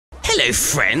Hello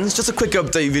friends, just a quick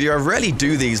update video. I rarely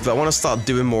do these, but I want to start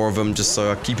doing more of them just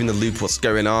so I keep in the loop what's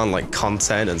going on, like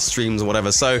content and streams and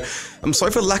whatever. So I'm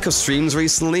sorry for the lack of streams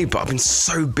recently, but I've been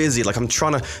so busy. Like I'm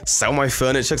trying to sell my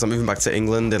furniture because I'm moving back to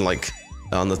England in like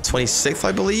on the 26th,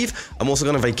 I believe. I'm also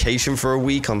going on vacation for a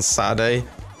week on Saturday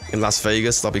in Las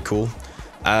Vegas. That'll be cool.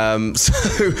 So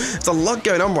there's a lot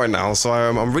going on right now, so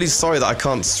I'm really sorry that I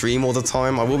can't stream all the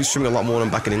time. I will be streaming a lot more when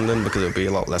I'm back in England because it'll be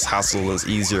a lot less hassle and it's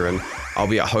easier, and I'll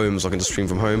be at home so I can just stream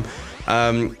from home.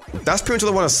 That's pretty much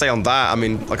what I want to say on that. I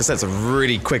mean, like I said, it's a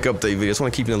really quick update video. I just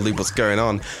want to keep in the loop what's going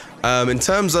on. In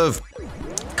terms of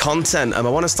content, I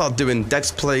want to start doing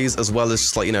Dex plays as well as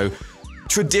just like, you know,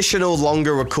 traditional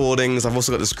longer recordings. I've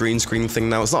also got this green screen thing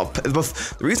now. It's not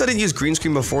the reason I didn't use green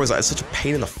screen before is that it's such a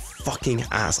pain in the fucking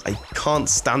ass. I can't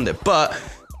stand it. But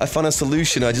I found a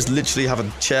solution. I just literally have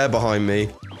a chair behind me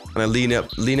and I lean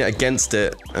it against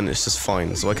it, and it's just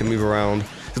fine. So I can move around.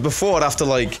 Because before I'd have to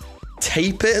like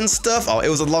tape it and stuff. Oh, it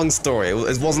was a long story.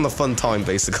 It wasn't a fun time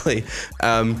basically.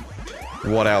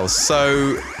 What else?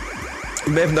 So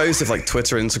you may have noticed if like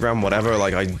Twitter, Instagram, whatever,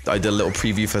 like I did a little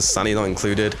preview for Sunny Not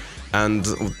Included. And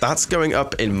that's going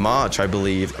up in March, I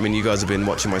believe. I mean, you guys have been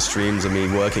watching my streams and me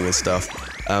working and stuff.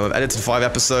 I've edited 5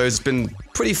 episodes. It's been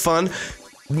pretty fun.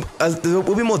 There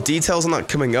will be more details on that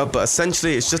coming up, but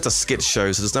essentially it's just a skit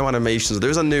show, so there's no animations.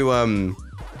 There's a new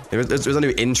there's a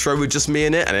new intro with just me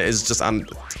in it, and it is just I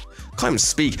can't even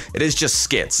speak. It is just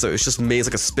skits, so it's just me. It's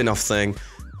like a spin-off thing.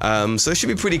 So it should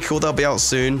be pretty cool. That'll be out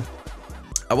soon.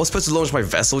 I was supposed to launch my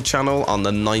Vessel channel on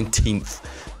the 19th,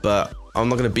 but I'm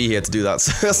not going to be here to do that,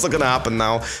 so that's not going to happen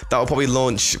now. That will probably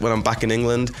launch when I'm back in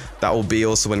England. That will be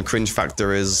also when Cringe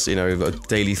Factor is, you know, a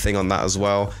daily thing on that as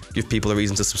well. Give people a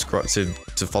reason to subscribe, to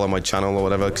follow my channel or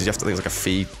whatever, because you have to think it's like a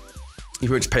fee. You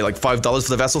pretty much pay like $5 for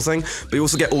the Vessel thing, but you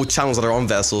also get all channels that are on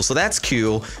Vessel, so that's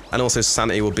cool. And also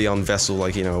Sanity will be on Vessel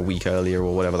like, you know, a week earlier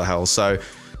or whatever the hell. So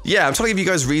yeah, I'm trying to give you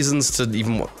guys reasons to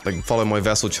even like follow my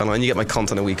Vessel channel, and you get my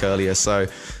content a week earlier. So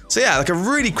yeah, like a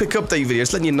really quick update video,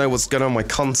 just letting you know what's going on with my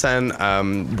content,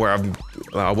 where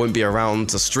I won't be around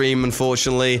to stream,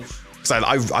 unfortunately, because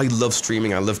I love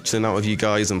streaming. I love chilling out with you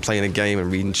guys and playing a game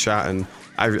and reading chat, and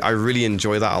I really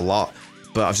enjoy that a lot.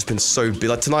 But I've just been so busy.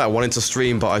 Like tonight I wanted to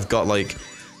stream, but I've got like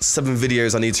 7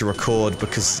 videos I need to record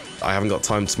because I haven't got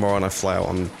time tomorrow and I fly out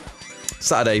on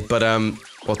Saturday. But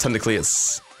well, technically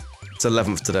it's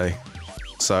 11th today,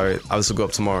 so I'll still go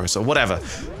up tomorrow, so whatever.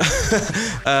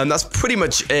 That's pretty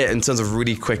much it in terms of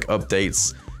really quick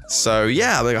updates. So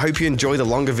yeah, like, I hope you enjoy the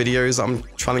longer videos I'm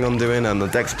planning on doing, and the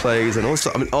Dex plays, and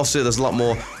also, I mean, also there's a lot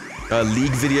more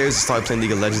League videos. I started playing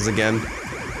League of Legends again.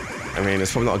 I mean,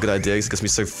 it's probably not a good idea, it gets me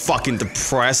so fucking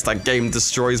depressed. That game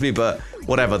destroys me, but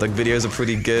whatever, the videos are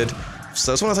pretty good.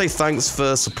 So I just want to say thanks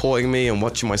for supporting me and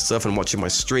watching my stuff and watching my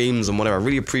streams and whatever. I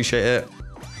really appreciate it.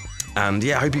 And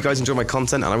yeah, I hope you guys enjoy my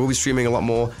content, and I will be streaming a lot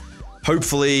more,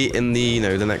 hopefully in the, you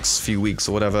know, the next few weeks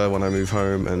or whatever when I move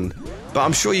home. But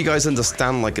I'm sure you guys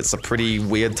understand, like, it's a pretty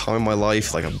weird time in my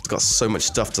life. Like, I've got so much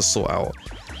stuff to sort out,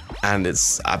 and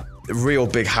it's a real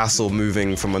big hassle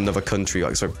moving from another country,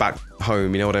 like, so back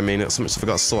home, you know what I mean? It's so much stuff I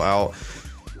got to sort out,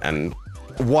 and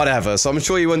whatever. So I'm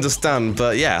sure you understand,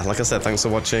 but yeah, like I said, thanks for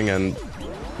watching, and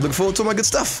look forward to all my good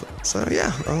stuff. So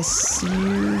yeah, I'll see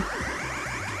you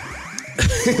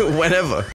whenever.